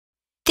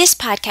This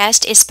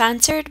podcast is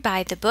sponsored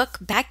by the book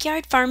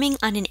Backyard Farming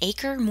on an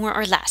Acre, More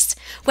or Less.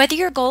 Whether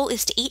your goal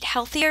is to eat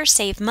healthier,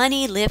 save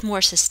money, live more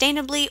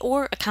sustainably,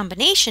 or a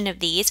combination of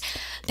these,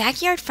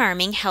 Backyard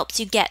Farming helps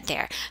you get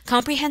there.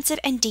 Comprehensive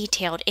and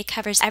detailed, it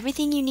covers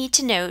everything you need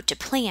to know to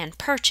plan,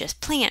 purchase,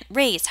 plant,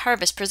 raise,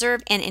 harvest,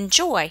 preserve, and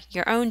enjoy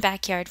your own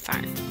backyard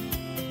farm.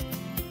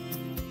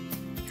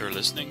 You're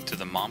listening to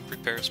the Mom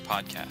Prepares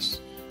podcast,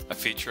 a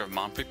feature of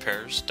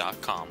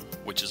momprepares.com,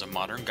 which is a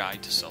modern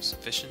guide to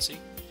self-sufficiency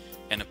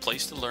and a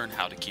place to learn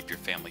how to keep your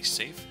family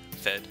safe,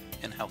 fed,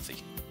 and healthy.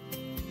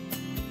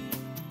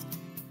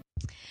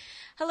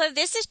 Hello,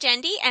 this is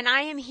Jendi, and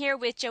I am here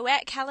with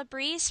Joette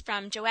Calabrese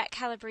from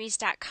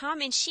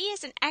joettecalabrese.com, and she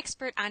is an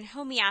expert on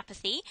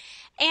homeopathy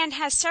and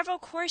has several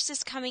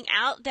courses coming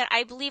out that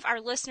I believe our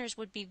listeners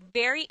would be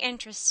very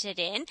interested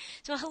in.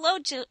 So hello,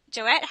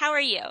 Joette, how are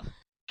you?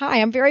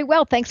 Hi, I'm very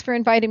well. Thanks for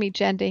inviting me,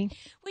 Jendi.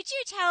 Would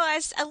you tell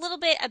us a little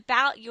bit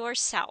about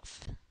yourself?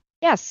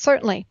 Yes,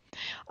 certainly.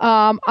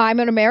 I'm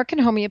an American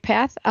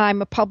homeopath.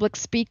 I'm a public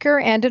speaker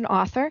and an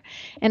author,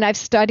 and I've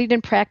studied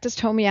and practiced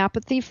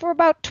homeopathy for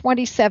about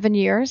 27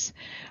 years.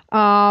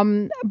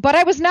 But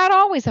I was not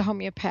always a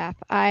homeopath.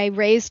 I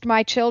raised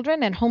my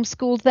children and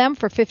homeschooled them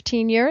for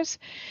 15 years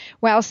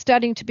while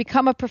studying to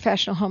become a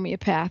professional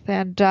homeopath.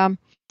 And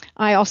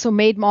I also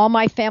made all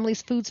my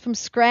family's foods from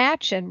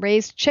scratch and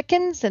raised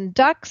chickens and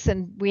ducks,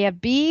 and we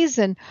have bees,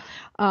 and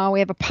we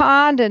have a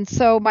pond. And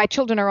so my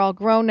children are all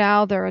grown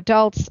now. They're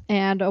adults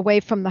and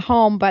away from the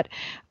home. But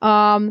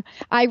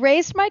I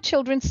raised my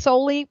children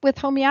solely with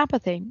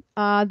homeopathy.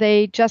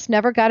 They just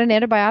never got an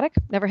antibiotic,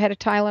 never had a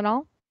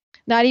Tylenol,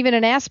 not even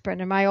an aspirin.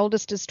 And my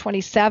oldest is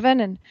 27,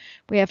 and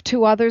we have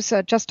two others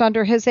just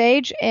under his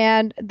age,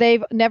 and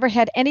they've never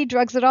had any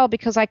drugs at all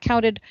because I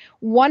counted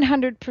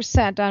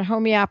 100% on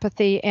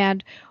homeopathy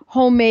and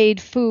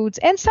homemade foods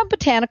and some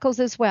botanicals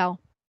as well.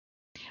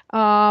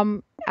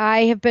 I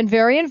have been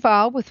very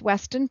involved with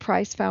Weston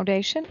Price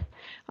Foundation.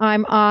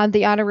 I'm on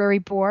the honorary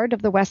board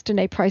of the Weston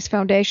A. Price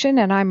Foundation,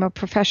 and I'm a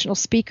professional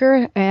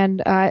speaker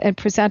and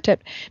present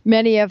at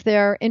many of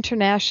their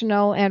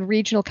international and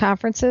regional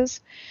conferences.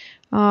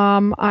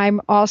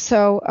 I'm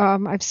also,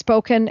 I've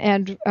spoken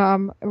and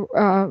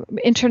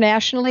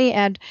internationally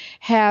and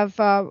have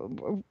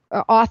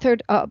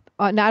authored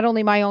not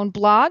only my own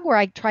blog where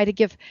I try to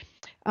give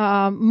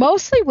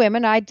mostly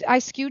women. I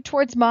skew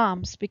towards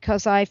moms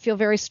because I feel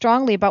very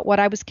strongly about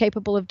what I was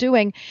capable of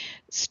doing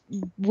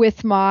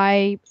with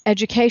my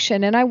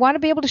education, and I want to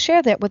be able to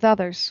share that with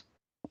others.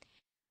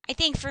 I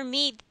think for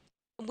me,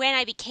 when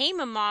I became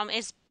a mom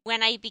is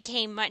when I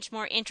became much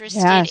more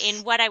interested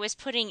in what I was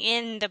putting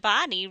in the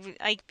body.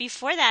 Like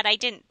before that, I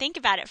didn't think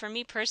about it for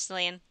me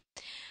personally. And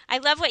I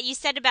love what you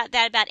said about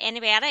that, about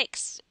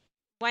antibiotics.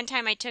 One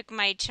time I took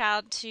my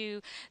child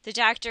to the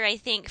doctor, I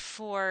think,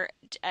 for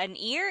an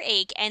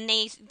earache, and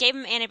they gave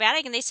him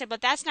antibiotic, and they said,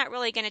 but that's not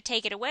really going to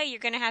take it away. You're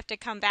going to have to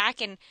come back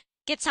and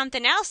get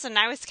something else. And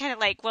I was kind of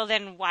like, well,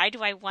 then why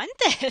do I want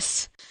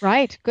this?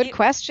 Right. Good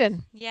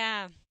question.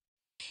 Yeah.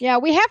 Yeah,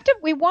 what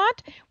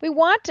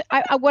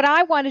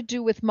I want to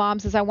do with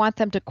moms is I want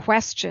them to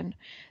question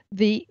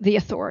the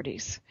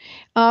authorities,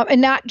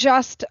 and not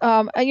just,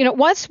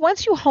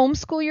 once you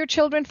homeschool your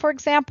children, for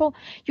example,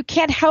 you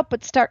can't help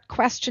but start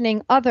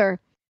questioning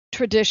other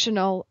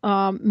traditional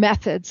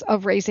methods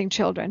of raising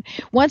children.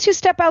 Once you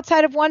step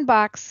outside of one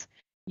box,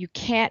 you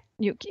can't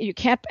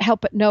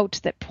help but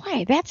note that,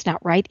 boy, that's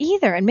not right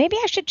either. And maybe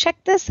I should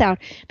check this out.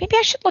 Maybe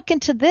I should look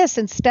into this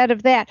instead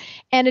of that.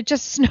 And it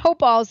just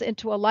snowballs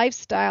into a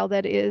lifestyle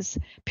that is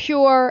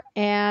pure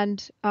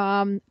and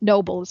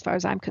noble as far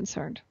as I'm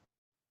concerned.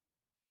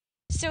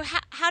 So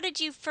how did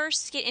you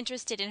first get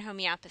interested in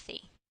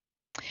homeopathy?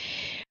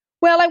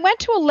 Well, I went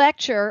to a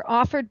lecture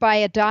offered by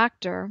a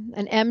doctor,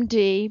 an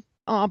MD,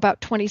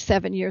 about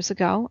 27 years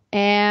ago.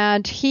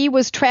 And he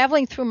was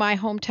traveling through my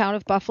hometown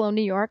of Buffalo,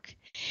 New York.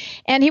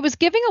 And he was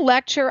giving a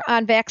lecture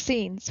on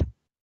vaccines,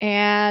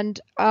 and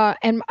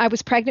I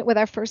was pregnant with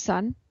our first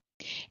son,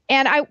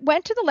 and I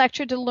went to the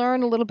lecture to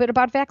learn a little bit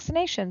about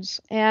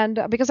vaccinations,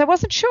 and because I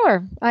wasn't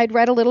sure, I'd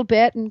read a little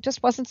bit and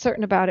just wasn't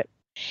certain about it,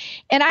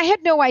 and I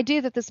had no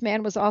idea that this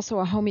man was also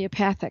a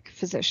homeopathic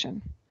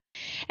physician.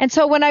 And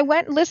so when I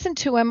went and listened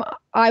to him,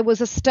 I was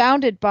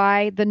astounded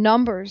by the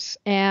numbers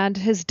and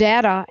his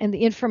data and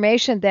the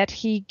information that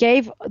he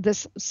gave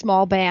this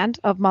small band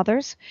of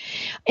mothers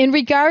in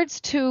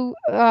regards to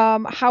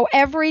how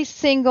every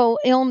single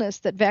illness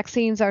that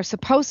vaccines are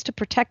supposed to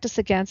protect us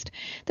against,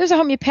 there's a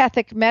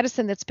homeopathic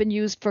medicine that's been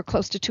used for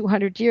close to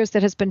 200 years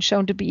that has been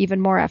shown to be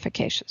even more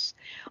efficacious.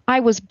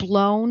 I was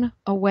blown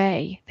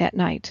away that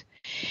night.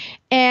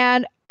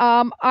 And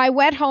I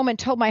went home and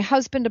told my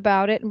husband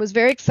about it and was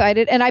very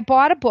excited. And I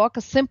bought a book,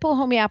 a simple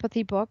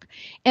homeopathy book,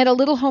 and a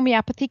little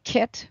homeopathy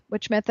kit,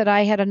 which meant that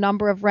I had a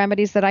number of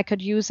remedies that I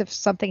could use if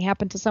something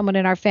happened to someone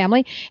in our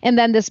family. And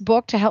then this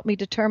book to help me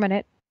determine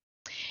it.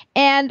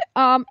 And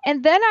then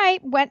I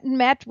went and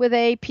met with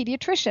a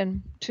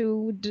pediatrician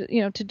to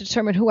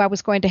determine who I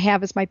was going to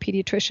have as my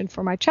pediatrician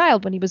for my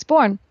child when he was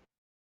born.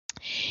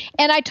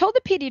 And I told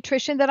the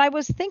pediatrician that I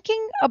was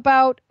thinking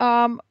about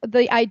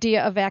the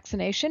idea of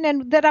vaccination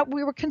and that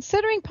we were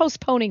considering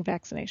postponing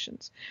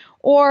vaccinations,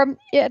 or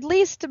at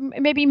least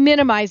maybe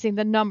minimizing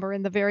the number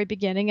in the very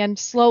beginning and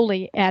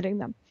slowly adding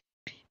them.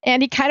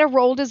 And he kind of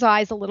rolled his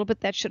eyes a little bit.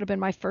 That should have been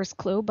my first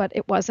clue, but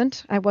it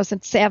wasn't. I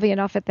wasn't savvy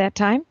enough at that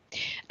time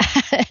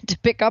to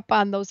pick up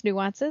on those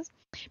nuances.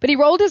 But he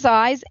rolled his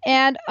eyes,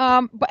 and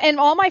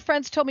all my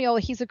friends told me, "Oh,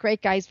 he's a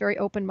great guy. He's very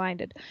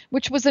open-minded,"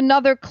 which was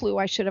another clue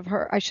I should have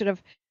heard. I should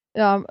have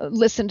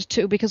listened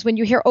to, because when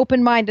you hear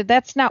open-minded,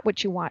 that's not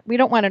what you want. We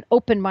don't want an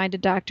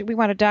open-minded doctor. We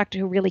want a doctor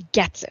who really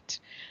gets it,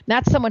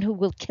 not someone who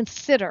will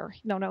consider.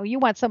 No, you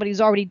want somebody who's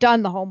already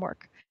done the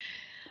homework.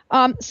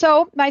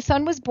 So my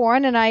son was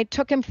born, and I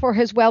took him for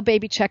his well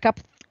baby checkup.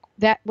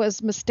 That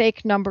was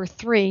mistake number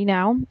 3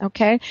 now,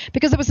 okay?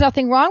 Because there was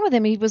nothing wrong with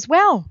him. He was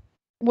well.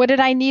 What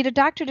did I need a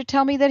doctor to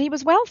tell me that he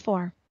was well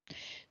for?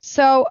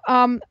 So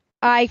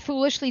I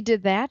foolishly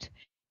did that,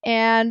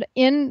 and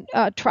in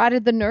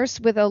trotted the nurse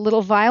with a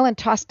little vial and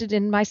tossed it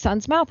in my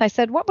son's mouth. I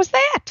said, "What was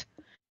that?"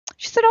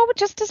 She said, "Oh,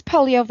 just his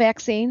polio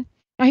vaccine."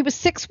 Now, he was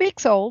 6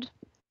 weeks old.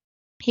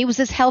 He was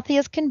as healthy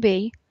as can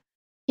be.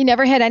 He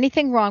never had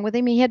anything wrong with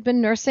him. He had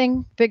been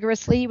nursing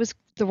vigorously. He was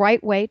the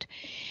right weight.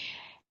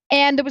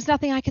 And there was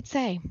nothing I could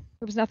say.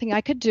 There was nothing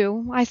I could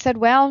do. I said,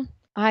 well,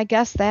 I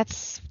guess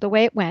that's the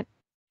way it went.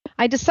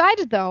 I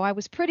decided, though, I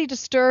was pretty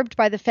disturbed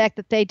by the fact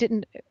that they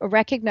didn't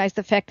recognize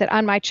the fact that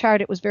on my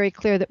chart it was very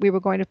clear that we were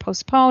going to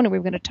postpone and we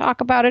were going to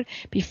talk about it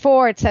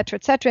before, et cetera,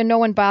 and no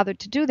one bothered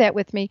to do that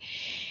with me.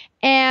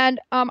 And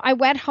I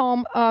went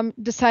home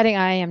deciding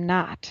I am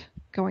not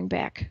going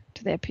back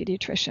to that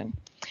pediatrician.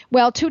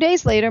 Well, 2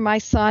 days later, my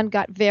son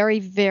got very,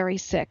 very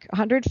sick,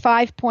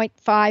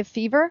 105.5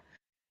 fever.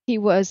 He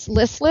was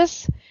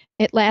listless.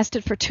 It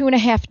lasted for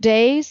 2.5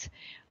 days.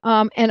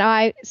 And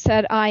I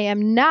said, I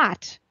am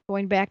not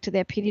going back to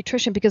that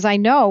pediatrician because I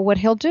know what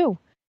he'll do.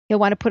 He'll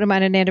want to put him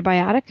on an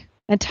antibiotic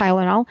and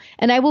Tylenol,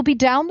 and I will be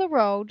down the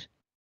road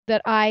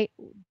that I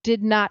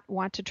did not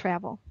want to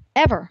travel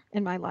ever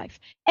in my life.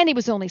 And he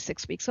was only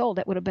 6 weeks old.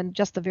 That would have been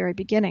just the very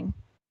beginning.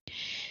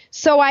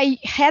 So I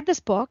had this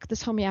book,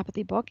 this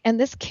homeopathy book, and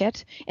this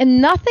kit,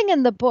 and nothing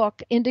in the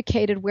book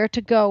indicated where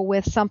to go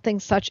with something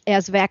such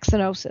as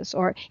vaccinosis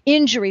or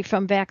injury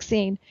from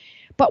vaccine.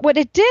 But what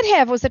it did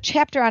have was a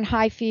chapter on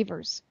high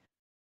fevers.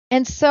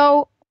 And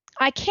so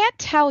I can't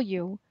tell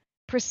you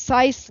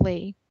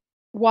precisely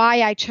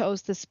why I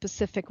chose the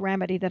specific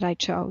remedy that I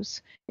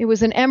chose. It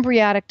was an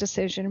embryonic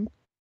decision,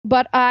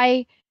 but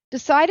I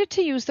decided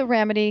to use the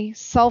remedy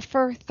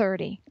sulfur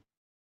 30.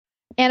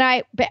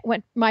 And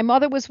when my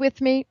mother was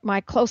with me,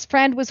 my close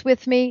friend was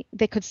with me.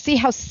 They could see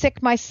how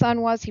sick my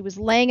son was. He was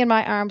laying in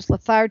my arms,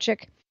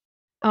 lethargic,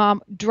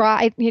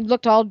 dry. He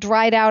looked all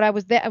dried out. I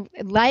was there.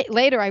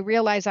 Later, I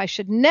realized I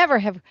should never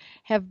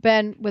have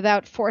been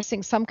without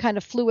forcing some kind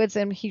of fluids,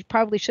 and he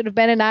probably should have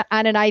been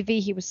on an IV.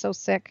 He was so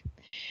sick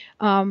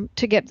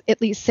to get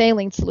at least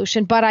saline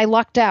solution. But I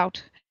lucked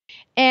out,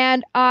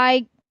 and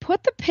I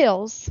put the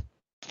pills,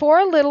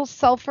 4 little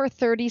sulfur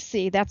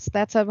 30C.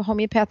 That's a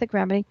homeopathic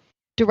remedy,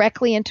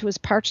 directly into his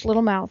parched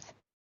little mouth.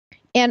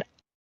 And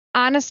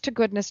honest to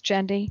goodness,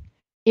 Jendi,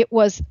 it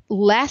was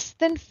less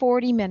than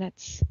 40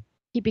 minutes.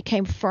 He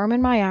became firm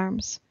in my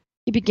arms.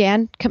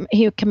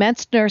 He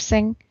commenced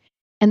nursing,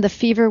 and the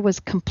fever was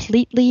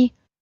completely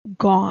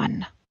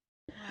gone.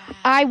 Wow.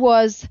 I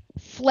was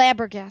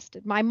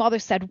flabbergasted. My mother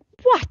said,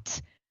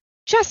 "What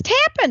just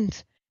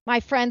happened?"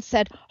 My friend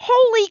said,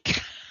 "Holy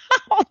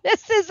cow,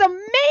 this is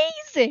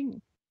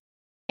amazing."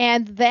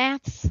 And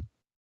that's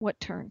what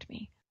turned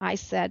me. I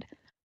said,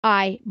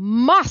 I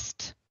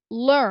must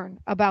learn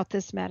about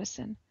this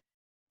medicine.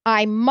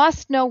 I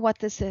must know what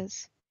this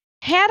is.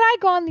 Had I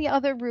gone the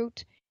other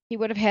route, he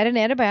would have had an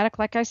antibiotic,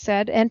 like I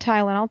said, and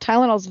Tylenol.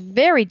 Tylenol is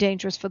very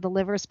dangerous for the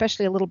liver,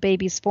 especially a little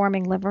baby's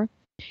forming liver.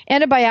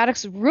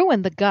 Antibiotics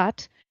ruin the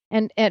gut,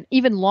 and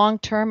even long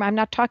term. I'm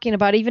not talking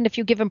about even if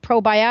you give him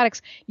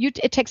probiotics.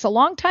 It takes a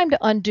long time to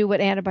undo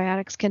what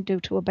antibiotics can do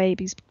to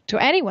to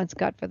anyone's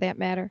gut for that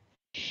matter.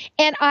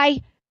 And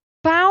I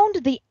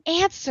found the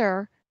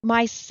answer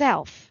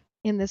myself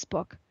in this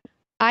book.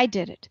 I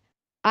did it.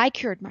 I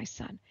cured my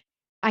son.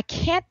 I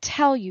can't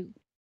tell you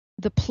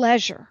the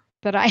pleasure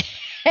that I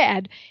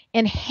had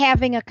in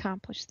having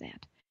accomplished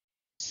that.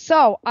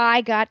 So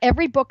I got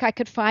every book I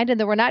could find, and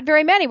there were not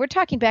very many. We're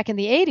talking back in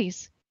the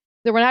 80s.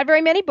 There were not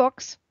very many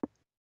books.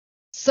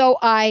 So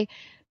I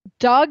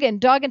dug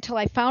and dug until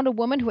I found a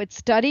woman who had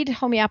studied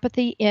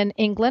homeopathy in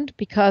England,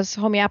 because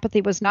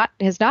homeopathy has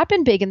not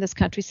been big in this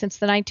country since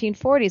the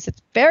 1940s.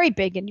 It's very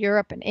big in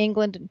Europe and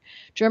England and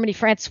Germany,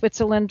 France,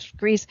 Switzerland,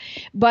 Greece.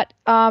 But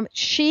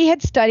she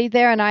had studied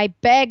there, and I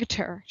begged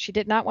her. She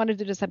did not want to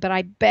do this, but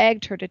I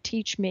begged her to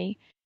teach me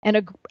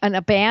and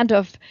a band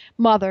of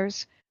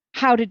mothers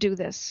how to do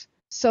this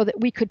so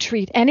that we could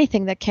treat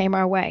anything that came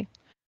our way.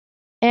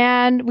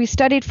 And we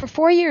studied for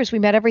 4 years. We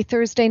met every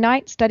Thursday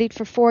night, studied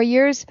for 4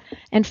 years,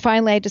 and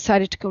finally I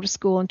decided to go to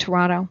school in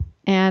Toronto.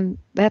 And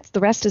the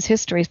rest is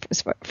history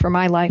for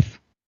my life.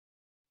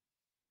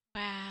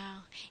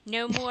 Wow.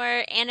 no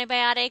more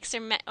antibiotics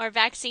or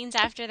vaccines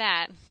after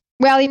that.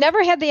 Well, he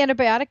never had the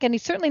antibiotic, and he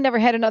certainly never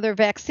had another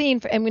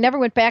vaccine. And we never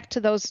went back to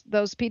those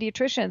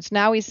pediatricians.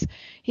 Now he's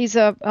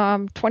a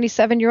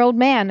 27-year-old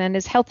man and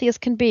as healthy as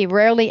can be.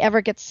 Rarely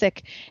ever gets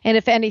sick, and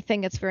if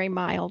anything, it's very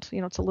mild.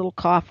 It's a little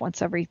cough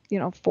once every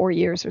 4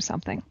 years or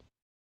something.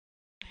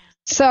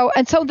 So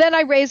then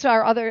I raised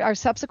our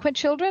subsequent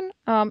children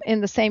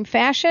in the same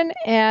fashion,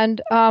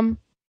 and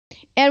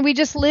we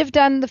just lived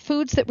on the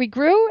foods that we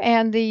grew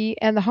and the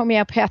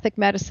homeopathic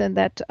medicine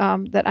that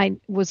I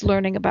was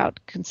learning about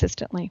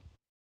consistently.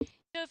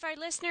 So if our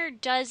listener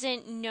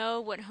doesn't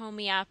know what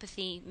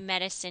homeopathy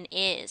medicine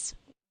is,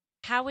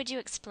 how would you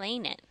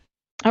explain it?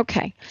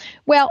 Okay.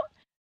 Well,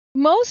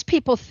 most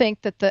people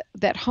think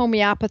that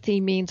homeopathy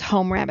means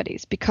home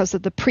remedies because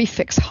of the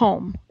prefix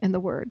home in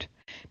the word.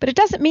 But it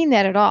doesn't mean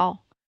that at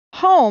all.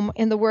 Home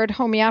in the word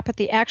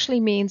homeopathy actually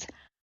means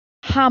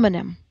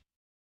homonym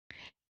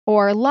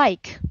or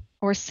like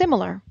or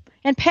similar.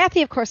 And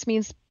pathy, of course,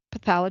 means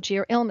pathology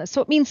or illness.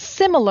 So it means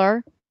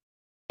similar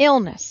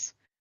illness.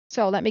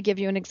 So let me give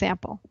you an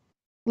example.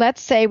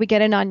 Let's say we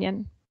get an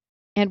onion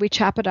and we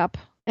chop it up.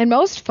 And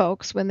most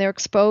folks, when they're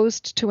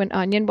exposed to an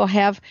onion, will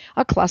have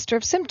a cluster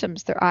of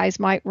symptoms. Their eyes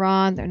might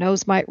run, their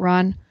nose might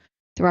run,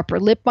 their upper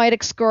lip might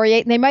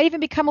excoriate, and they might even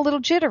become a little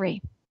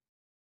jittery.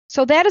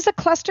 So that is a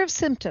cluster of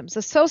symptoms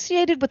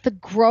associated with the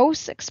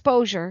gross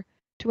exposure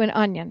to an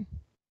onion.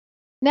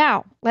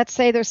 Now, let's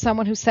say there's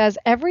someone who says,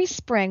 every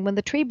spring when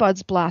the tree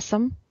buds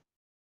blossom,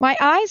 my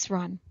eyes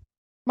run,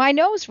 my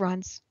nose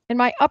runs, and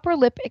my upper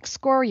lip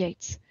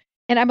excoriates,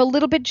 and I'm a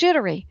little bit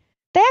jittery.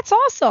 That's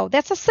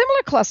a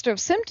similar cluster of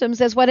symptoms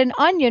as what an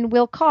onion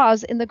will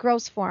cause in the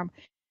gross form.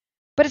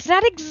 But it's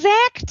not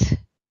exact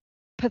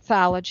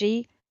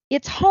pathology,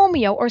 it's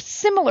homeo or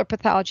similar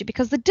pathology,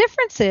 because the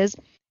difference is,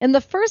 in the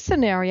first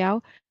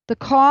scenario, the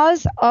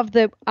cause of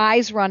the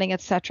eyes running,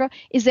 etc.,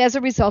 is as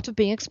a result of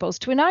being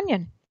exposed to an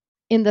onion.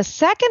 In the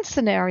second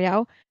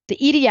scenario,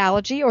 the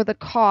etiology or the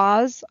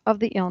cause of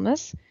the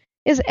illness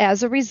is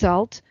as a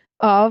result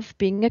of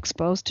being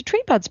exposed to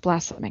tree buds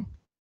blossoming.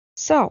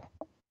 So,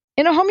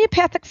 in a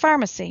homeopathic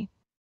pharmacy,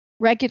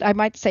 I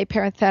might say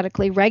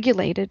parenthetically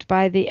regulated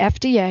by the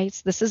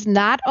FDA, this is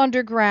not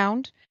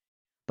underground,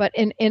 but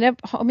in a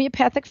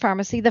homeopathic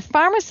pharmacy, the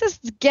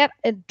pharmacists get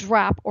a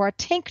drop or a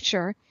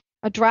tincture,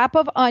 a drop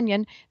of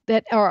onion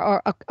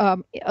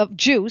of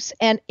juice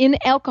and in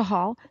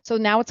alcohol. So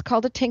now it's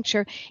called a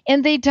tincture,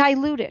 and they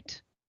dilute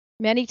it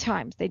many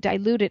times. They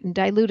dilute it and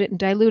dilute it and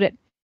dilute it.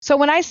 So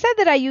when I said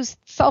that I used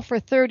sulfur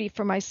 30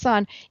 for my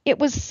son, it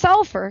was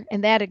sulfur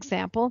in that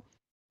example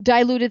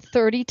diluted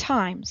 30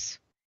 times.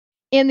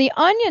 In the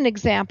onion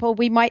example,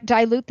 we might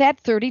dilute that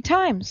 30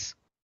 times.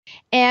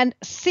 And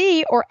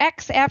C or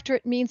X after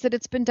it means that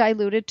it's been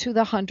diluted to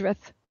the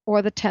 100th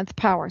or the 10th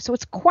power. So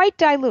it's quite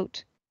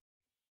dilute.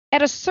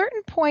 At a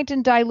certain point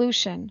in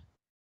dilution,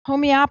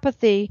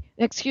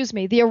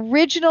 the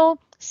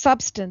original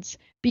substance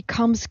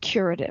becomes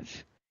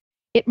curative.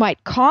 It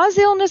might cause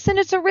illness in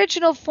its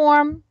original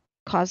form,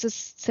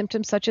 causes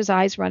symptoms such as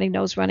eyes running,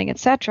 nose running,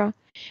 etc.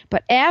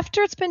 But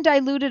after it's been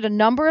diluted a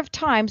number of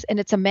times, and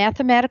it's a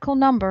mathematical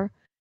number,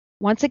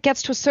 once it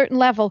gets to a certain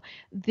level,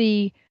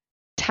 the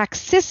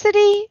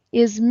toxicity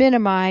is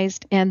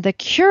minimized and the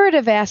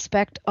curative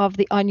aspect of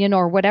the onion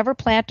or whatever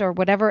plant or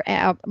whatever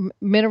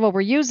mineral we're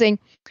using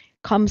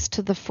comes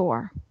to the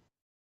fore.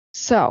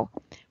 So,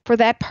 for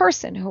that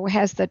person who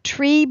has the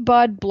tree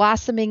bud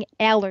blossoming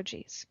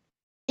allergies,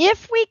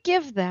 if we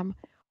give them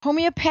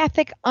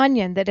homeopathic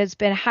onion that has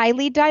been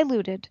highly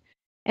diluted,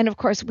 and of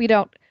course we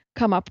don't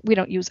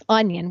use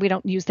onion, we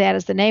don't use that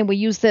as the name, we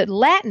use the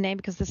Latin name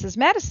because this is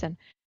medicine.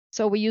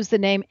 So we use the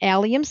name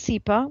Allium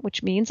cepa,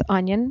 which means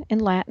onion in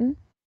Latin,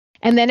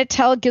 and then it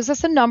gives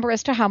us a number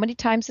as to how many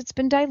times it's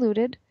been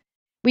diluted.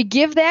 We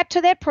give that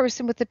to that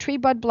person with the tree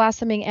bud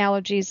blossoming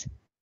allergies,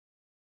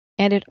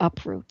 and it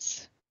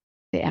uproots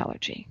the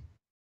allergy.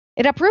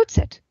 It uproots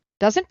it.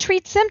 Doesn't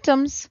treat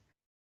symptoms.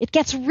 It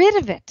gets rid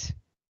of it.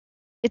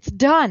 It's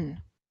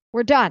done.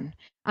 We're done.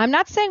 I'm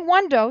not saying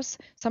one dose.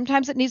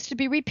 Sometimes it needs to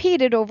be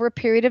repeated over a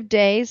period of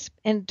days,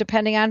 and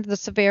depending on the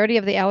severity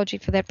of the allergy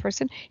for that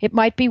person, it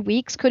might be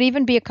weeks, could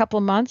even be a couple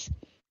of months.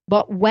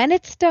 But when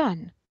it's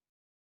done,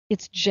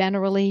 it's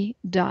generally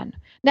done.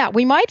 Now,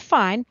 we might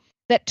find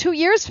that 2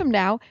 years from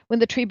now, when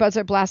the tree buds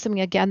are blossoming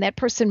again, that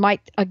person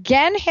might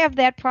again have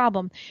that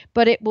problem,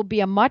 but it will be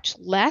a much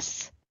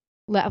lesser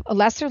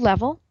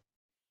level.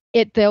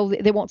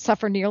 They won't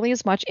suffer nearly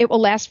as much. It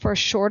will last for a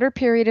shorter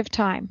period of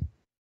time.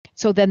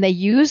 So then they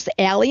use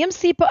Allium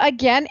cepa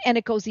again, and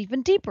it goes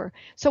even deeper.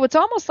 So it's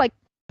almost like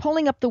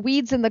pulling up the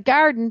weeds in the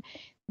garden.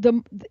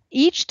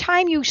 Each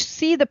time you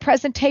see the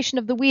presentation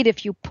of the weed,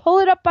 if you pull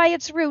it up by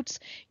its roots,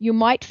 you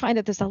might find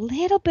that there's a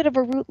little bit of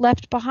a root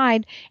left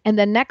behind, and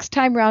the next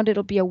time round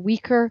it'll be a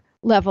weaker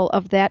level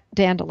of that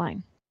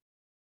dandelion.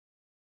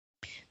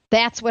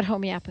 That's what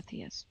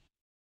homeopathy is.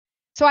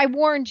 So I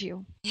warned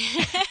you.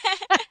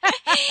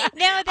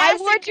 No, I that's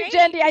warned you,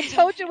 great. Jendi. I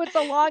told you it's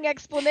a long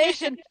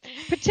explanation,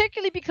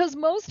 particularly because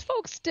most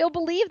folks still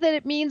believe that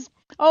it means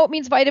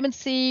vitamin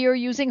C or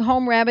using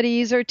home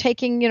remedies or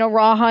taking,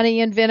 raw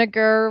honey and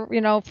vinegar,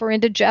 for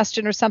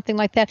indigestion or something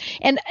like that.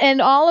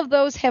 And all of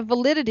those have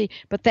validity,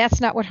 but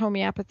that's not what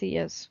homeopathy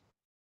is.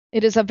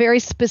 It is a very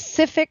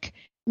specific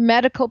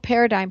medical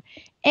paradigm.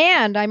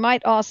 And I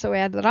might also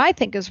add that I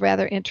think is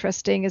rather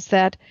interesting is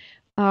that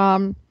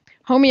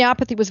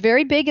homeopathy was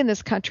very big in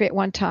this country at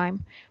one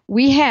time.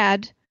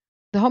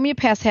 The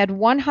homeopaths had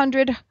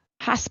 100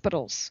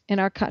 hospitals in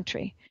our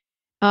country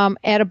in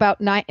about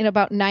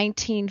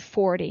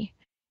 1940.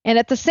 And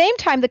at the same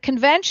time, the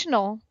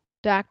conventional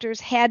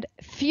doctors had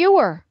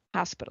fewer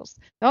hospitals.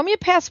 The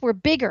homeopaths were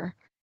bigger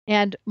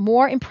and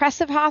more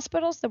impressive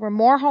hospitals. There were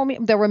not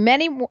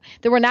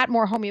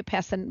more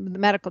homeopaths than the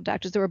medical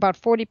doctors. There were about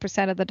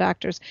 40% of the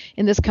doctors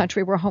in this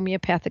country were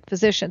homeopathic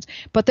physicians,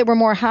 but there were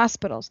more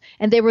hospitals,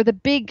 and they were the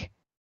big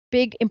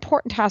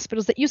important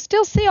hospitals that you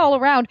still see all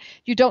around.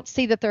 You don't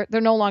see that they're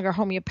no longer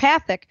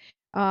homeopathic,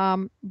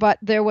 but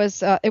it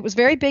was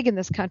very big in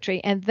this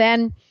country. And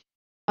then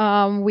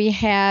we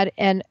had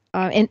an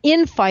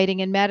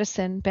infighting in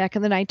medicine back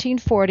in the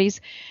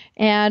 1940s,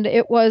 and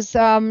it was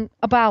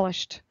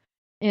abolished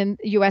in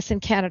the U.S.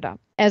 and Canada.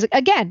 As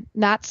again,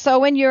 not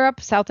so in Europe,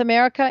 South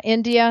America,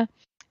 India,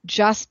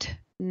 just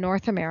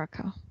North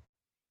America.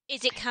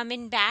 Is it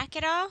coming back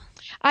at all?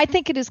 I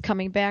think it is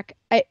coming back.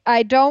 I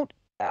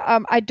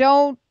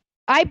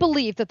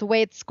believe that the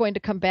way it's going to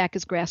come back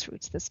is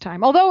grassroots this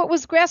time. Although it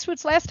was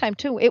grassroots last time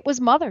too. It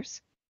was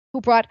mothers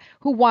who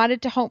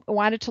wanted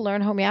to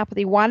learn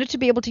homeopathy, wanted to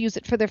be able to use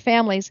it for their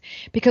families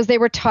because they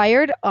were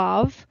tired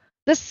of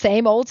the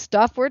same old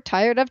stuff we're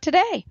tired of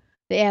today.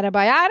 The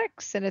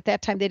antibiotics, and at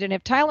that time they didn't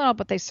have Tylenol,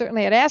 but they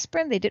certainly had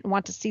aspirin. They didn't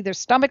want to see their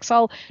stomachs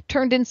all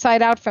turned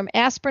inside out from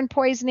aspirin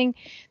poisoning.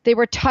 They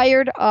were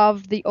tired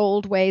of the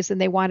old ways,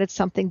 and they wanted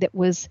something that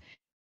was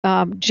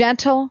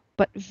gentle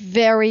but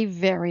very,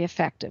 very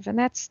effective. And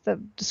that's the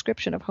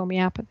description of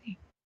homeopathy.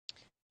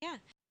 Yeah.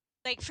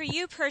 Like for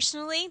you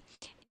personally,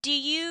 do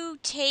you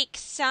take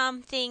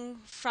something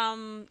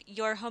from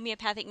your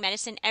homeopathic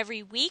medicine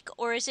every week,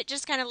 or is it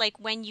just kind of like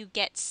when you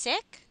get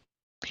sick?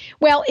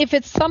 Well, if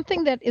it's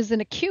something that is an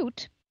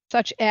acute,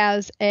 such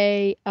as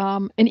an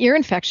ear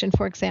infection,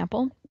 for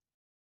example,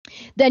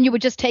 then you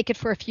would just take it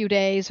for a few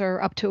days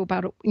or up to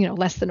about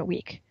less than a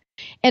week,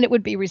 and it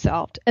would be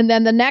resolved. And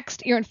then the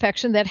next ear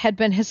infection that had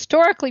been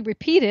historically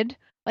repeated,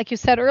 like you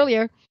said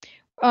earlier,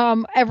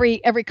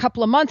 every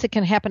couple of months, it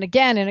can happen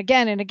again and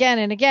again and again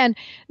and again.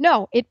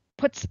 No, it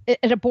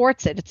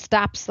aborts it. It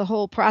stops the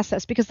whole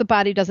process because the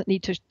body doesn't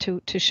need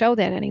to show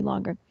that any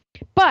longer.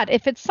 But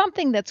if it's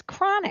something that's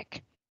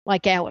chronic,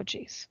 like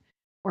allergies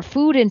or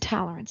food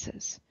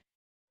intolerances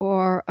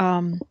or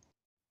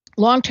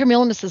long-term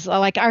illnesses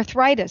like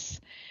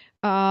arthritis,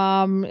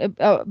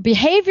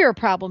 behavior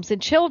problems in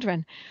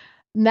children,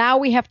 now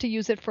we have to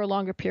use it for a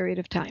longer period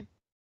of time.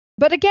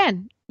 But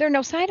again, there are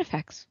no side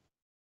effects.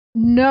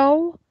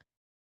 No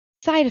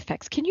side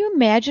effects. Can you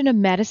imagine a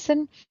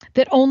medicine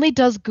that only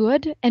does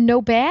good and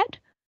no bad?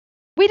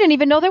 We didn't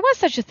even know there was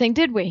such a thing,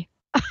 did we?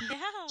 No.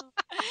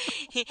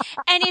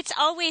 And it's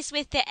always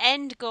with the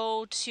end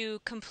goal to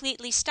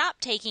completely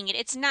stop taking it.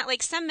 It's not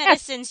like some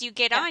medicines you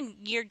get on,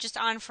 you're just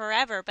on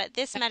forever, but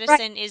this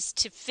medicine is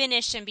to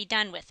finish and be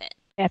done with it.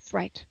 That's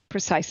right.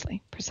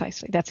 Precisely.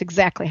 That's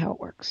exactly how it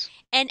works.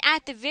 And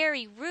at the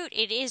very root,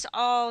 it is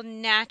all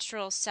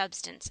natural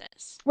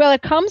substances. Well,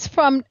 it comes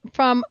from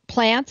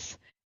plants,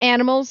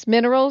 animals,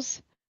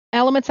 minerals,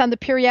 elements on the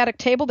periodic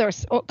table.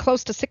 There's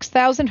close to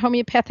 6,000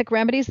 homeopathic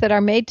remedies that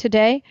are made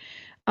today.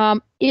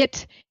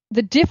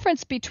 The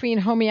difference between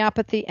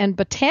homeopathy and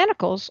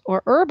botanicals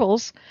or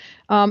herbals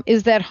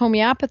is that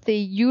homeopathy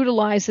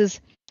utilizes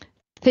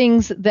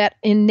things that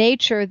in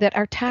nature that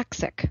are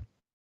toxic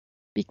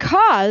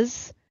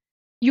because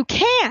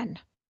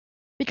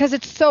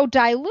it's so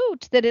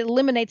dilute that it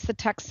eliminates the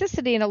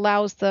toxicity and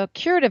allows the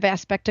curative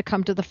aspect to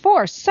come to the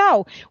fore.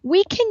 So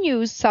we can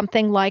use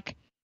something like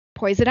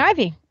poison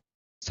ivy.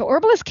 So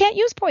herbalists can't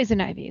use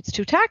poison ivy. It's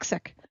too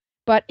toxic.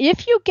 But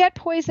if you get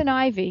poison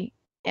ivy,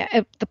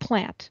 the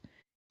plant,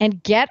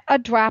 and get a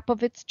drop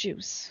of its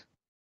juice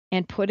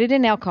and put it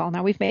in alcohol.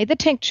 Now we've made the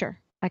tincture,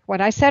 like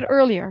what I said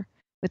earlier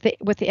with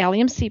the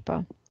allium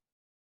cepa,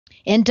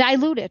 and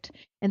dilute it,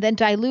 and then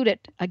dilute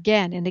it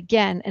again and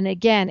again and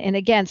again and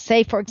again.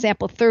 Say, for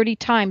example, 30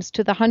 times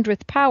to the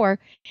 100th power.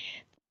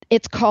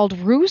 It's called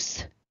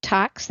Rhus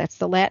tox. That's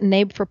the Latin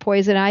name for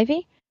poison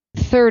ivy.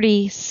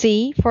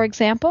 30C, for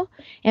example,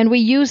 and we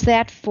use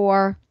that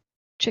for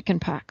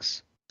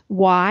chickenpox.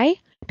 Why?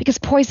 Because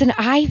poison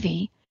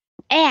ivy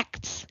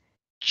acts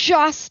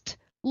just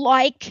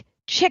like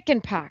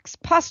chickenpox,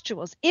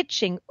 pustules,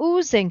 itching,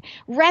 oozing,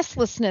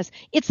 restlessness.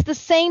 It's the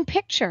same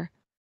picture.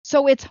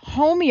 So it's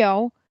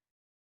homeopathology.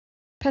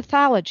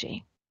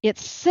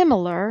 It's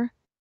similar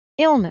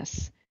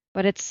illness,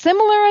 but it's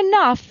similar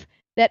enough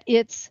that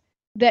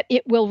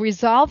it will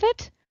resolve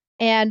it,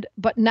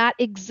 but not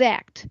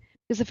exact.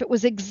 Because if it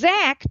was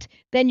exact,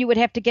 then you would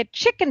have to get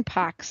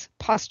chickenpox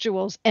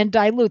pustules and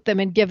dilute them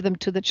and give them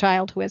to the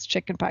child who has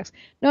chickenpox.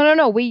 No, no,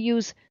 no. We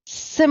use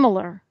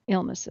similar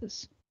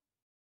illnesses.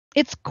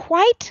 It's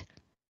quite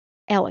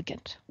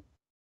elegant.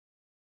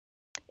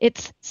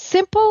 It's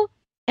simple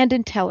and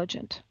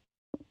intelligent.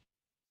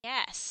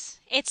 Yes.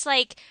 It's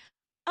like,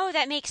 oh,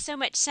 that makes so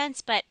much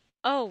sense, but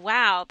oh,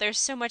 wow, there's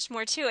so much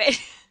more to it.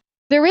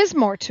 There is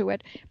more to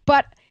it.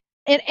 But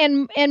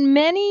and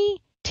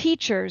many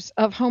teachers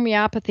of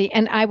homeopathy,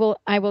 and I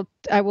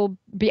will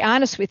be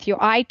honest with you,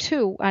 I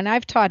too, and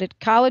I've taught at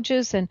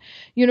colleges and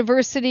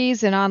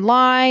universities and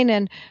online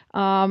and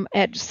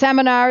at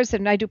seminars,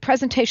 and I do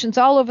presentations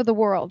all over the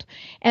world.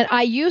 And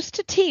I used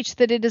to teach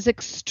that it is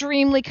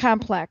extremely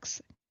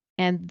complex.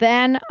 And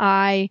then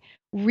I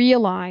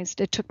realized,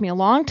 it took me a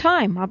long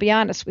time, I'll be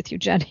honest with you,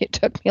 Jenny, it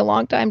took me a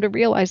long time to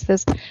realize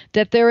this,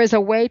 that there is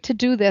a way to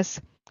do this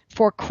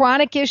for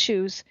chronic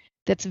issues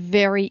that's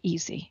very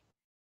easy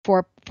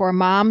for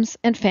moms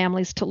and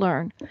families to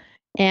learn.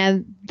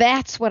 And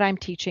that's what I'm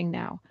teaching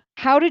now.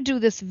 How to do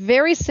this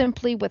very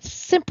simply with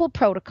simple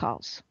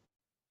protocols.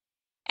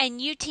 And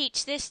you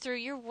teach this through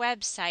your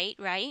website,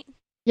 right?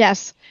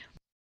 Yes.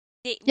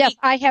 Yes,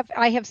 I have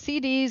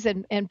CDs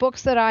and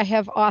books that I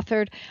have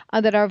authored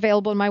that are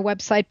available on my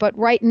website. But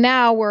right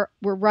now we're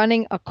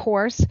running a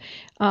course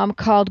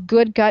called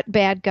Good Gut,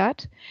 Bad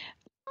Gut,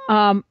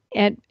 and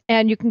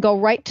you can go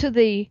right to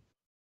the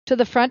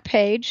front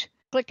page,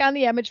 click on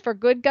the image for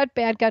Good Gut,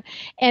 Bad Gut,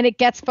 and it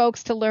gets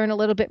folks to learn a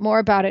little bit more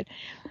about it.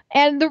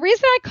 And the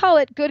reason I call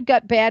it Good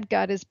Gut, Bad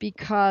Gut is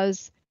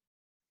because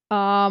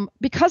of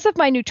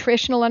my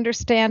nutritional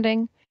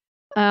understanding,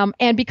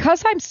 and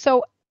because I'm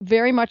so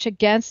very much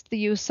against the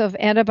use of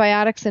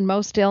antibiotics in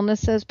most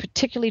illnesses,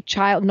 particularly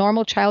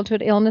normal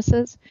childhood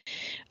illnesses.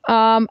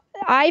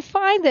 I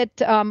find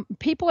that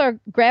people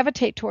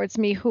gravitate towards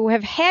me who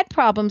have had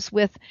problems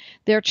with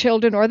their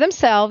children or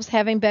themselves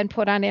having been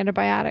put on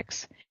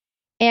antibiotics.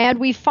 And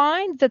we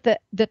find that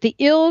the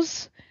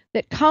ills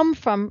that come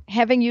from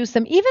having used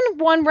them, even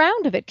one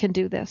round of it can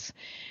do this,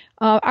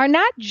 are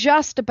not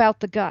just about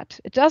the gut.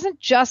 It doesn't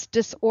just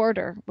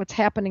disorder what's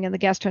happening in the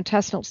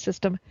gastrointestinal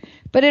system,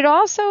 but it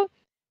also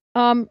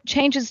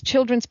changes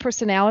children's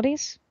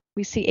personalities.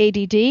 We see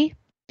ADD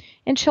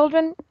in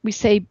children. We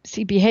see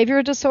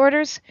behavioral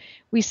disorders.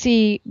 We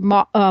see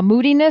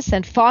moodiness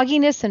and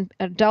fogginess in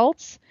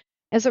adults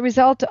as a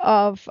result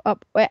of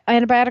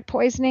antibiotic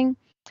poisoning.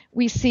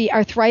 We see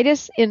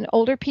arthritis in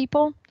older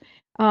people.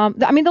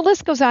 I mean, the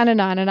list goes on,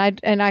 and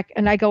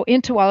I go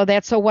into all of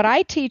that. So what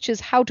I teach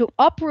is how to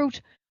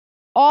uproot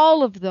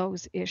all of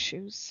those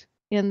issues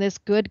in this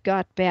Good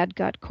Gut, Bad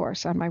Gut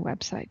course on my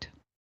website.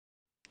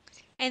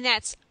 And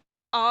that's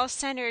all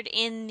centered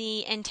in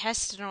the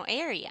intestinal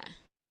area.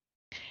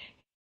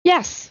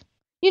 Yes.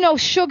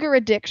 Sugar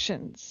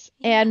addictions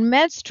and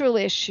menstrual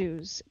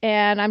issues.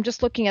 And I'm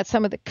just looking at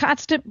some of the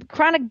constant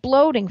chronic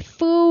bloating,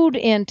 food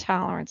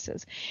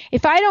intolerances.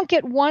 If I don't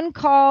get one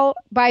call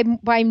by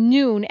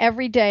noon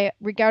every day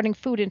regarding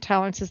food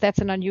intolerances, that's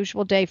an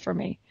unusual day for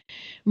me.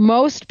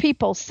 Most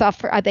people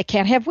suffer. They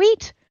can't have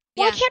wheat.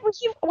 Yeah.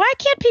 Why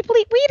can't people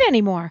eat wheat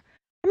anymore?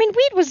 I mean,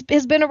 wheat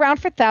has been around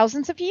for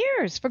thousands of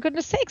years. For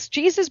goodness sakes,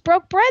 Jesus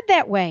broke bread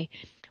that way.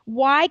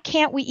 Why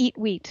can't we eat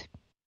wheat?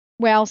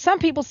 Well, some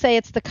people say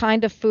it's the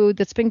kind of food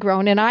that's been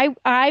grown, and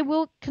I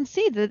will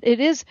concede that it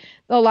is.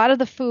 A lot of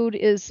the food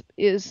is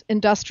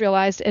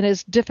industrialized and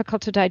is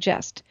difficult to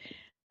digest.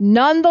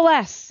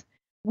 Nonetheless,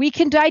 we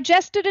can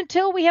digest it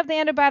until we have the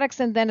antibiotics,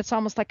 and then it's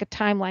almost like a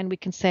timeline. We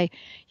can say,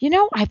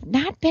 I've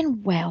not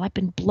been well. I've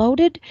been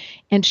bloated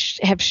and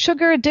have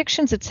sugar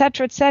addictions, et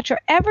cetera,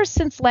 ever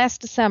since last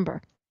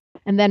December.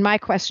 And then my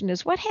question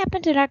is, what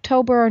happened in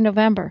October or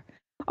November?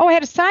 Oh, I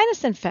had a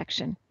sinus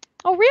infection.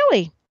 Oh,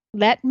 really?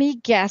 Let me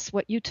guess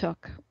what you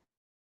took.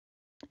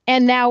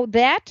 And now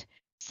that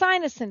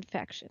sinus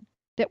infection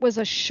that was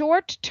a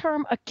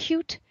short-term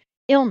acute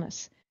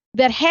illness,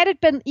 that had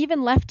it been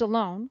even left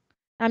alone,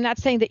 I'm not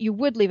saying that you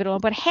would leave it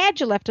alone, but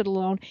had you left it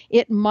alone,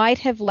 it might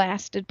have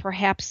lasted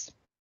perhaps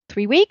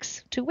 3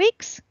 weeks, 2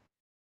 weeks.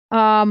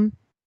 Now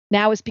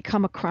it's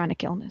become a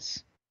chronic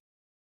illness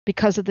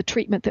because of the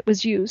treatment that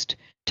was used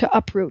to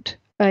uproot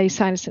a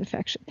sinus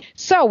infection.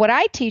 So what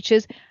I teach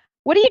is,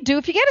 what do you do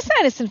if you get a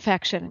sinus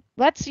infection?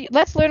 Let's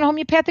learn a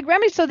homeopathic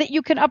remedy so that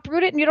you can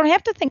uproot it and you don't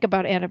have to think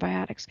about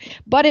antibiotics.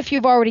 But if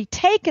you've already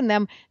taken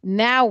them,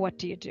 now what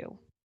do you do?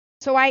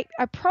 So I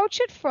approach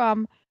it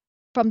from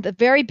the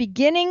very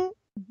beginning,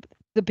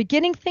 the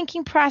beginning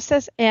thinking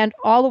process, and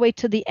all the way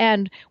to the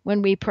end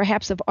when we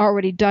perhaps have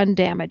already done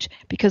damage,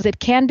 because it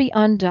can be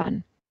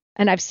undone.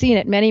 And I've seen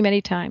it many,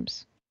 many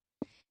times.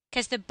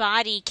 Because the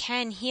body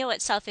can heal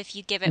itself if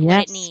you give it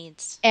what it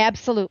needs.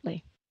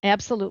 Absolutely.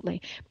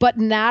 Absolutely. But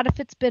not if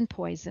it's been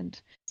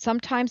poisoned.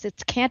 Sometimes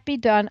it can't be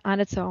done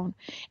on its own.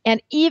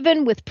 And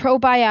even with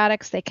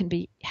probiotics, they can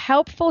be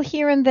helpful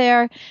here and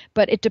there,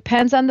 but it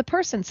depends on the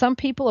person. Some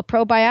people, a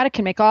probiotic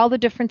can make all the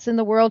difference in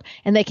the world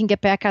and they can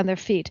get back on their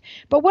feet.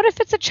 But what if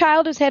it's a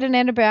child who's had an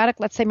antibiotic?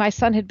 Let's say my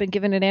son had been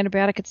given an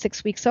antibiotic at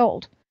 6 weeks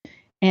old.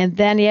 And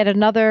then he had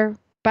another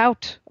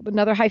bout,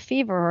 another high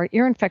fever or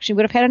ear infection. He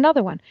would have had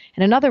another one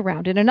and another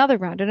round and another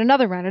round and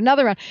another round,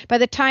 another round. By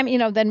the time,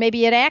 then maybe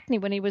he had acne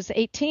when he was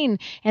 18.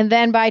 And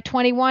then by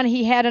 21,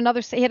 he had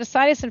a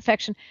sinus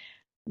infection.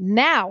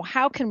 Now,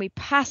 how can we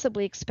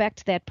possibly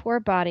expect that poor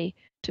body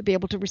to be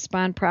able to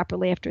respond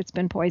properly after it's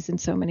been poisoned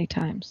so many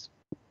times?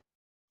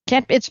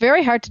 It's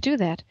very hard to do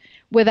that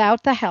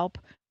without the help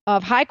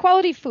of high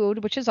quality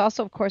food, which is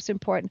also, of course,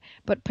 important,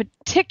 but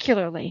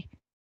particularly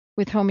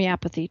with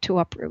homeopathy to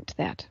uproot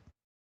that.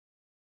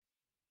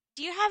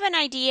 Do you have an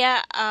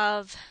idea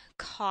of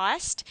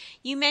cost?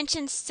 You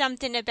mentioned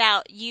something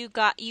about you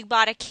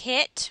bought a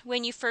kit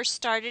when you first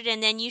started,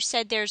 and then you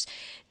said there's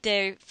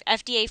the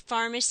FDA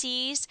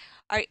pharmacies.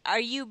 Are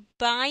you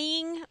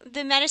buying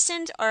the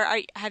medicines, or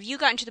have you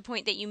gotten to the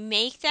point that you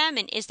make them,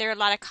 and is there a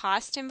lot of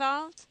cost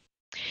involved?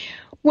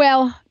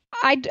 Well,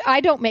 I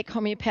don't make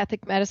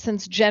homeopathic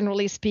medicines,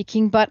 generally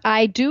speaking, but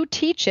I do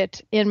teach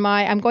it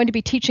I'm going to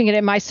be teaching it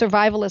in my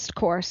survivalist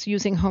course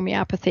using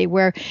homeopathy,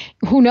 where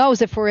who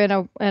knows if we're in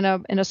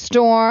a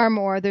storm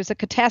or there's a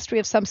catastrophe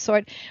of some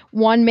sort,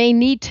 one may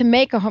need to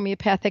make a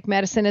homeopathic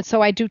medicine, and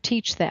so I do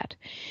teach that.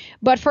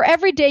 But for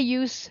everyday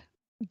use,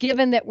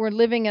 given that we're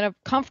living in a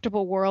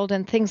comfortable world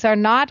and things are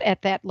not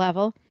at that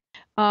level,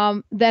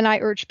 then I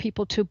urge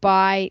people to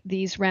buy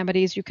these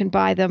remedies. You can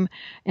buy them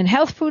in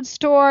health food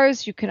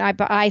stores.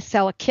 I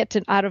sell a kit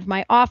out of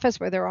my office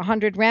where there are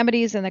 100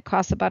 remedies, and it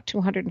costs about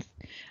 200.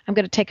 I'm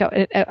going to take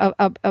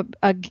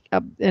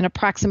an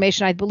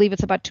approximation. I believe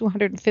it's about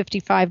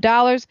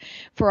 $255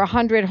 for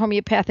 100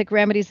 homeopathic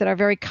remedies that are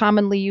very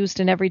commonly used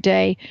in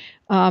everyday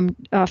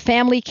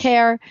family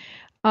care.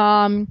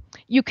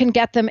 You can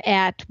get them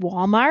at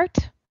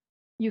Walmart.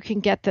 You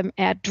can get them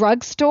at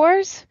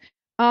drugstores.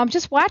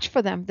 Just watch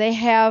for them. They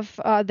have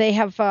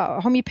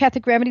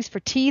homeopathic remedies for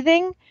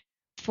teething,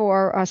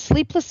 for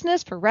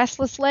sleeplessness, for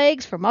restless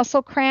legs, for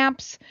muscle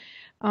cramps,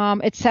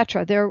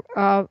 etc.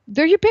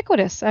 They're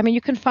ubiquitous. I mean,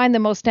 you can find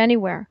them most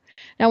anywhere.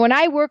 Now, when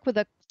I work with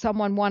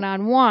someone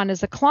one-on-one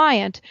as a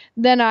client,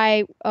 then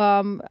I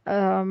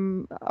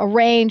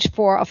arrange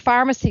for a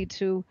pharmacy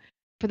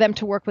for them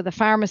to work with a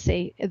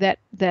pharmacy that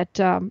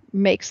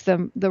makes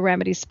the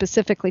remedies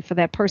specifically for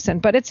that person.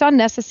 But it's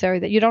unnecessary.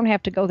 That you don't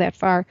have to go that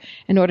far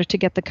in order to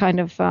get the kind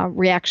of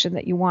reaction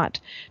that you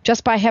want.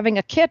 Just by having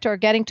a kit or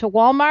getting to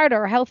Walmart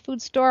or a health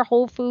food store,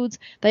 Whole Foods,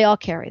 they all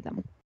carry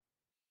them.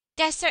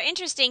 That's so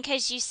interesting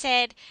because you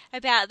said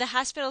about the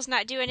hospitals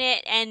not doing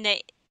it and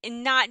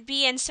not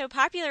being so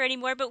popular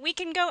anymore, but we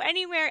can go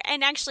anywhere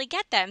and actually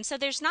get them. So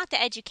there's not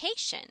the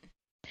education.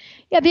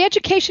 Yeah, the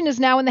education is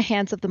now in the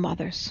hands of the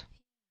mothers.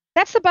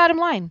 That's the bottom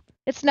line.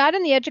 It's not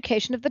in the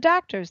education of the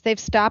doctors. They've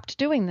stopped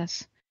doing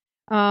this.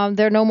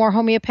 There are no more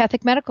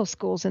homeopathic medical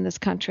schools in this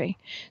country.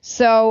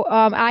 So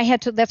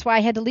that's why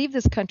I had to leave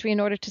this country in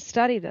order to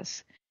study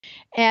this.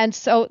 And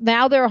so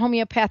now there are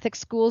homeopathic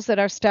schools that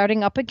are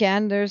starting up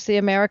again. There's the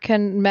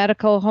American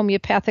Medical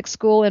Homeopathic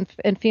School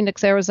in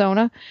Phoenix,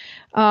 Arizona,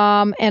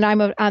 and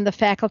I'm on the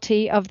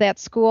faculty of that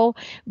school.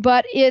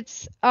 But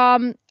it's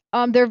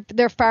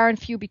they're far and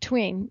few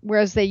between,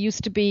 whereas they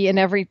used to be in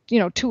every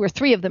 2 or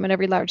 3 of them in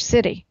every large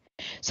city.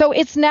 So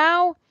it's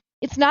not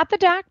the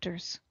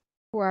doctors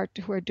who are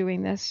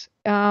doing this.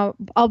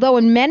 Although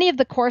in many of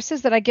the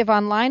courses that I give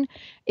online,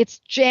 it's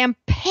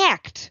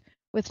jam-packed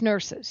with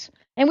nurses.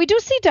 And we do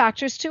see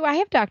doctors too. I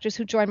have doctors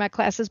who join my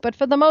classes, but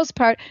for the most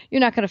part,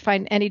 you're not going to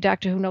find any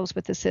doctor who knows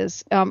what this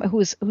is,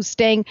 who's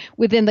staying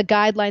within the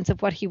guidelines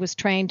of what he was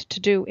trained to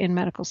do in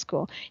medical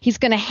school. He's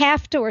going to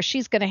have to, or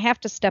she's going to have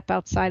to step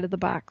outside of the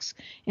box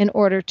in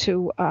order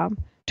to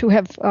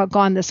have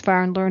gone this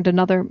far and learned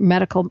another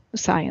medical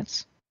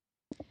science.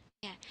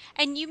 Yeah,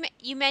 and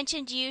you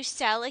mentioned you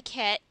sell a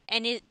kit,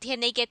 and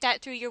can they get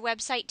that through your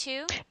website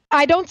too?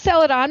 I don't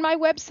sell it on my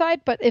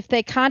website, but if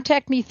they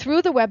contact me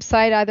through the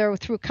website, either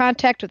through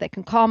contact or they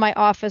can call my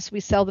office, we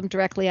sell them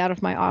directly out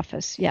of my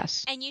office,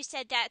 yes. And you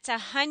said that's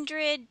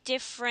 100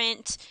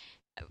 different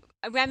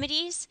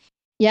remedies?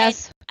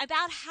 Yes. And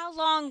about how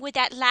long would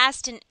that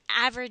last an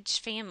average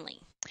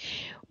family?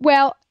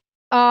 Well,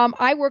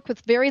 I work with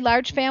very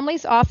large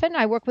families often.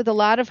 I work with a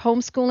lot of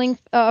homeschooling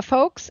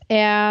folks,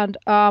 and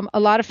a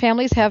lot of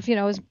families have,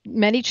 as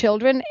many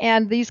children,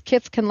 and these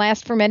kits can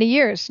last for many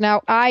years.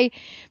 Now, I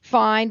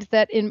find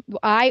that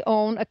I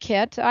own a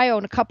kit. I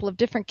own a couple of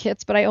different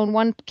kits, but I own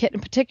one kit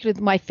in particular,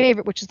 my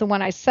favorite, which is the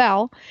one I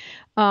sell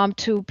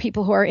to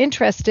people who are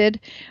interested.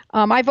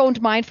 I've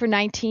owned mine for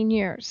 19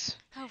 years.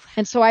 Oh.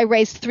 And so I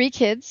raised 3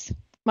 kids.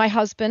 My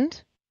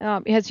husband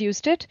has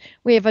used it.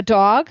 We have a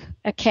dog,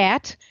 a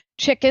cat,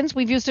 chickens.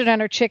 We've used it on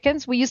our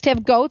chickens. We used to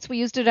have goats. We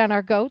used it on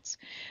our goats.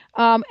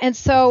 And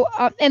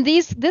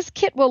this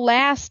kit will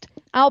last.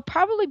 I'll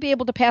probably be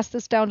able to pass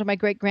this down to my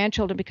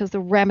great-grandchildren because the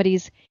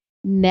remedies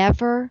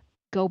never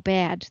go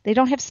bad. They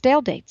don't have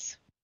stale dates.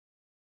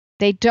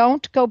 They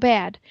don't go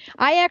bad.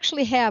 I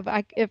actually have,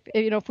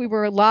 if we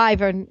were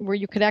live and where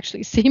you could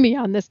actually see me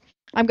on this,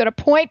 I'm going to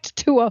point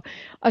to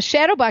a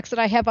shadow box that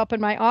I have up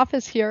in my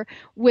office here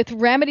with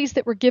remedies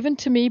that were given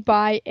to me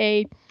by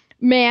a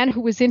man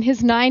who was in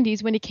his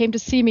 90s when he came to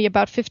see me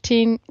about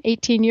 15,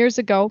 18 years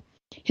ago.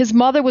 His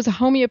mother was a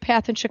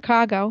homeopath in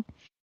Chicago,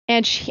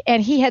 and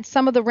he had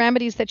some of the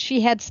remedies that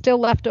she had still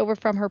left over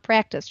from her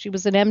practice. She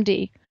was an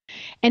MD.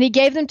 And he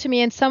gave them to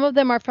me, and some of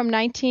them are from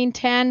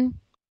 1910,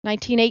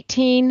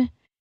 1918.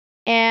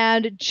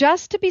 And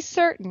just to be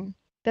certain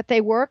that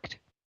they worked,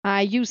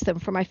 I used them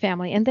for my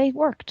family, and they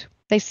worked.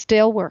 They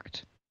still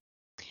worked.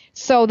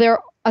 So they're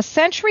a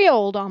century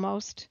old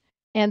almost,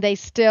 and they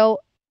still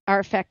are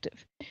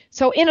effective.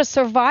 So in a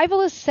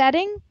survivalist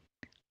setting,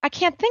 I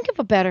can't think of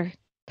a better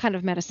kind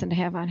of medicine to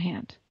have on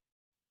hand.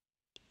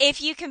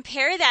 If you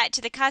compare that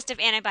to the cost of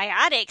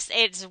antibiotics,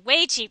 it's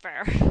way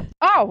cheaper.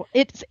 Oh,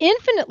 it's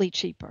infinitely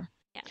cheaper.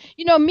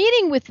 Yeah.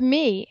 Meeting with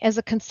me as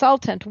a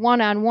consultant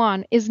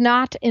one-on-one is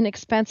not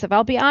inexpensive.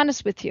 I'll be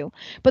honest with you.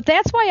 But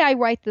that's why I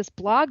write this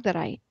blog that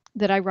I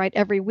write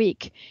every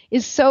week,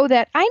 is so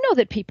that I know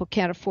that people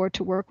can't afford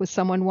to work with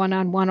someone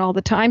one-on-one all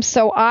the time.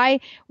 So I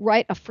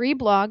write a free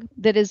blog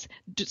that is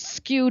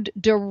skewed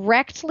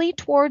directly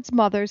towards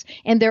mothers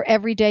and their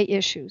everyday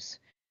issues.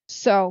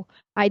 So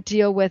I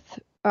deal with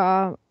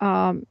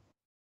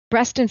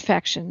breast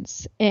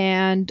infections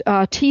and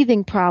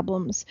teething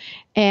problems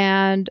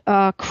and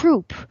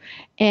croup.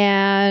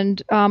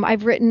 And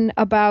I've written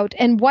about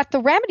and what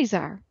the remedies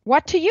are,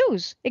 what to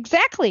use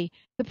exactly,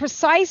 the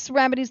precise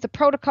remedies, the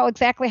protocol,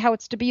 exactly how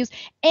it's to be used,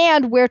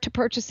 and where to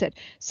purchase it.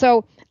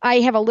 So I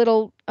have a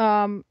little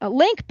a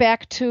link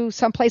back to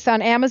someplace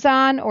on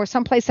Amazon or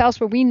someplace else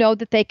where we know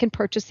that they can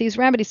purchase these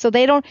remedies. So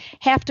they don't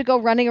have to go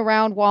running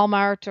around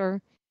Walmart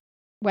or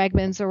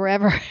Wegmans or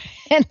wherever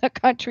in the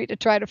country to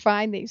try to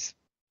find these.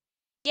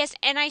 Yes,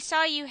 and I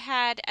saw you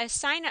had a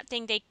sign-up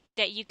thing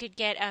that you could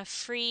get a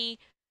free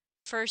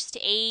first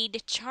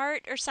aid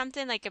chart or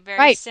something, like a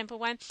very simple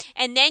one.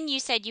 And then you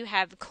said you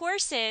have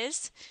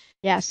courses.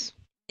 Yes.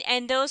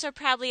 And those are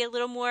probably a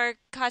little more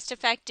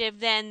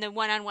cost-effective than the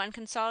one-on-one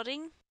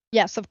consulting?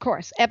 Yes, of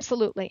course.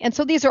 Absolutely. And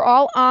so these are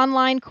all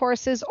online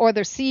courses, or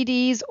they're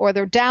CDs, or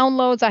they're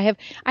downloads. I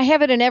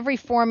have it in every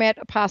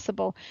format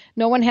possible.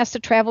 No one has to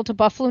travel to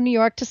Buffalo, New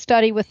York to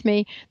study with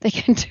me. They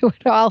can do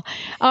it all.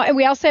 And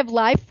we also have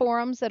live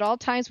forums at all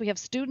times. We have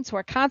students who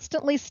are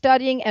constantly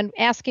studying and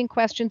asking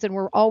questions, and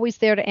we're always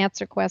there to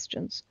answer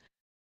questions.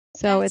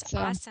 So That's it's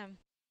awesome.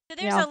 So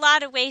there's a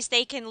lot of ways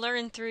they can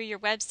learn through your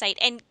website.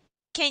 And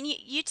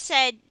you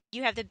said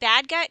you have the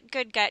bad gut,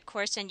 good gut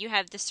course, and you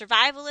have the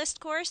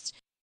survivalist course?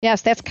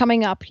 Yes, that's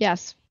coming up,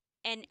 yes.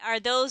 And are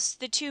those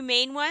the two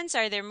main ones?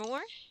 Are there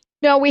more?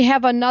 No, we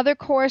have another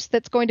course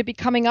that's going to be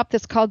coming up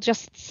that's called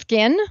Just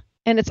Skin,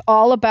 and it's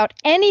all about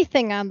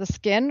anything on the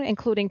skin,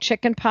 including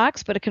chicken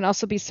pox, but it can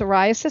also be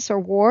psoriasis or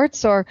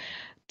warts or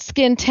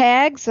skin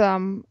tags,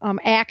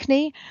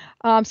 acne.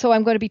 So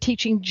I'm going to be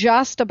teaching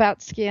just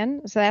about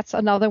skin. So that's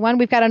another one.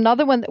 We've got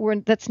another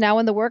one that's now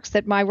in the works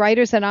that my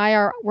writers and I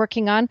are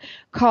working on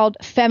called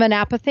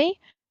Feminopathy,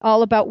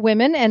 all about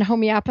women and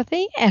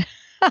homeopathy. And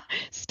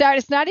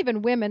it's not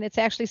even women, it's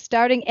actually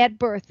starting at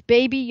birth,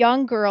 baby,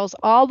 young girls,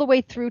 all the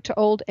way through to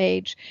old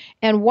age,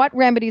 and what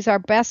remedies are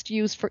best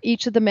used for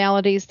each of the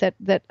maladies that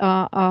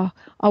a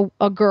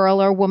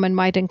girl or woman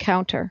might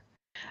encounter.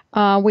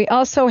 We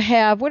also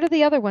have, what are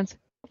the other ones?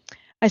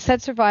 I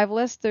said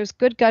survivalist. There's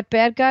good gut,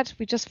 bad gut.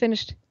 We just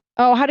finished.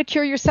 Oh, How to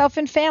Cure Yourself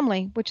in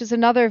Family, which is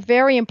another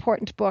very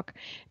important book.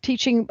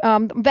 Teaching,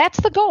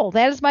 that's the goal.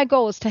 That is my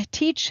goal, is to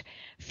teach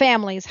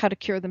families how to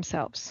cure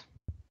themselves.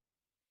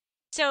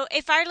 So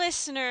if our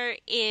listener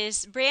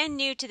is brand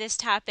new to this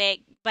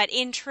topic but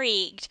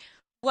intrigued,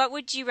 what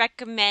would you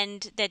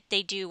recommend that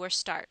they do or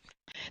start?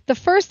 The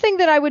first thing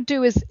that I would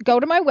do is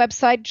go to my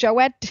website,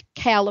 Joette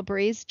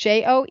Calabrese,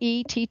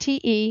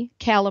 Joette Calabrese,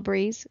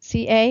 Calabrese,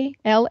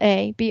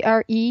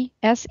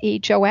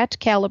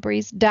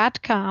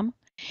 JoetteCalabrese.com,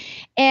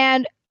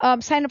 and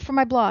sign up for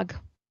my blog.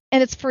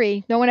 And it's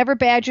free. No one ever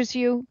badgers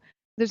you.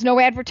 There's no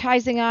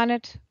advertising on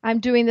it. I'm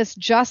doing this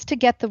just to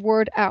get the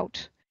word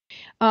out.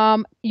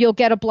 You'll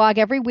get a blog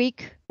every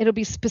week. It'll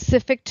be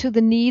specific to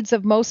the needs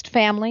of most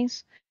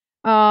families.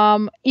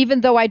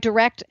 Even though I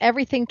direct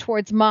everything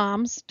towards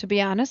moms, to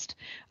be honest,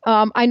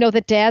 I know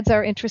that dads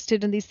are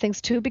interested in these things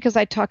too, because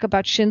I talk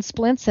about shin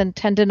splints and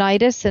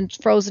tendinitis and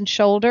frozen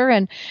shoulder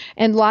and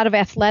a lot of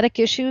athletic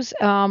issues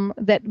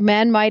that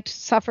men might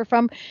suffer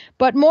from.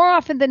 But more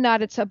often than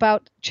not, it's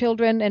about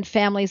children and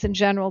families in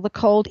general. The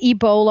cold,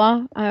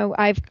 Ebola,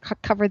 I've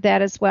covered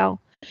that as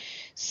well.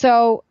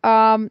 So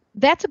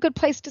that's a good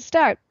place to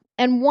start.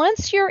 And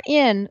once you're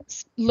in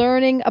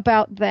learning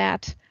about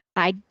that,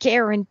 I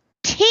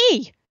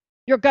guarantee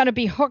you're going to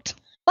be hooked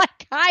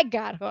like I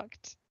got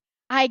hooked.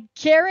 I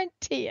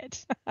guarantee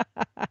it.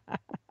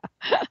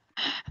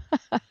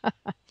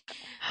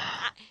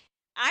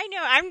 I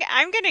know I'm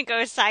going to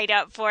go sign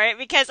up for it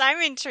because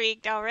I'm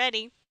intrigued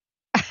already.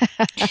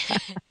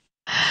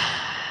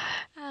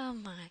 Oh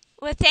my.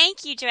 Well,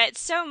 thank you, Joette,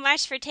 so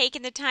much for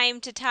taking the time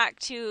to talk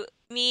to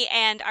me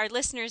and our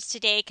listeners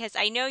today, because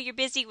I know you're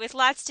busy with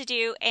lots to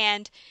do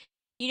and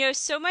you know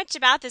so much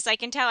about this. I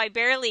can tell I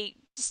barely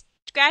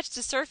scratched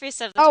the surface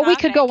of the topic. topic.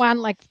 We could go on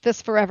like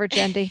this forever,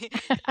 Jendi.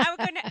 I'm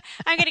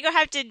gonna go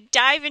have to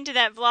dive into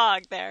that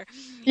blog there.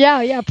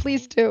 Yeah,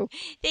 please do.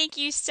 Thank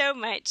you so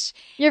much.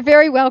 You're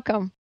very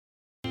welcome.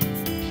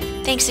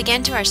 Thanks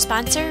again to our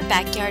sponsor,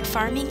 Backyard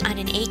Farming on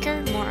an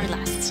Acre, more or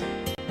less.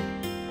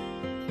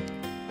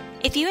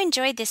 If you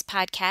enjoyed this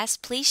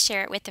podcast, please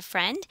share it with a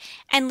friend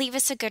and leave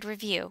us a good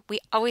review. We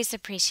always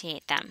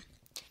appreciate them.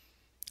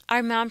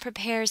 Our Mom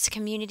Prepares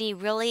community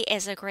really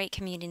is a great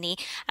community,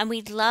 and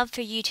we'd love for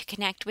you to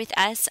connect with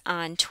us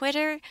on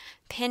Twitter,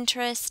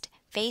 Pinterest,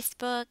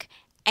 Facebook,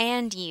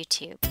 and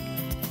YouTube.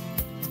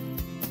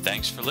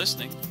 Thanks for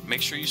listening.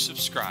 Make sure you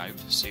subscribe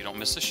so you don't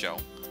miss a show.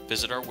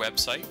 Visit our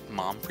website,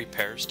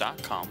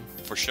 momprepares.com,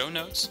 for show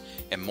notes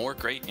and more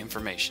great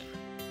information.